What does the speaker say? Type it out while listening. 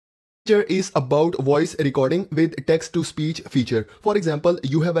lecture is about voice recording with text to speech feature. For example,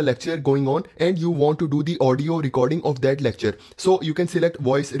 you have a lecture going on and you want to do the audio recording of that lecture. So you can select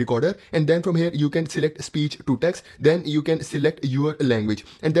voice recorder, and then from here you can select speech to text. Then you can select your language,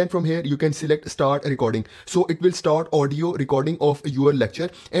 and then from here you can select start recording. So it will start audio recording of your lecture,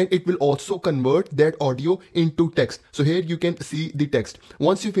 and it will also convert that audio into text. So here you can see the text.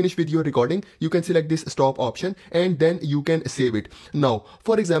 Once you finish with your recording, you can select this stop option, and then you can save it. Now,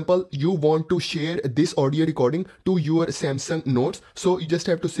 for example, you want to share this audio recording to your Samsung Notes. So you just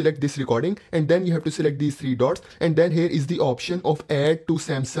have to select this recording, and then you have to select these three dots, and then here is the option of add to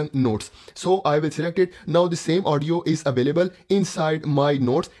Samsung Notes. So I will select it. Now the same audio is available inside my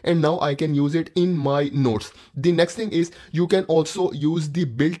notes, and now I can use it in my notes. The next thing is you can also use the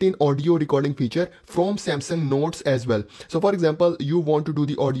built-in audio recording feature from Samsung Notes as well. So for example, you want to do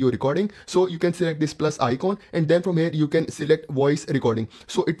the audio recording, so you can select this plus icon, and then from here you can select voice recording.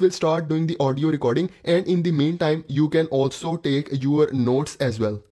 So it will start doing the audio recording, and in the meantime you can also take your notes as well.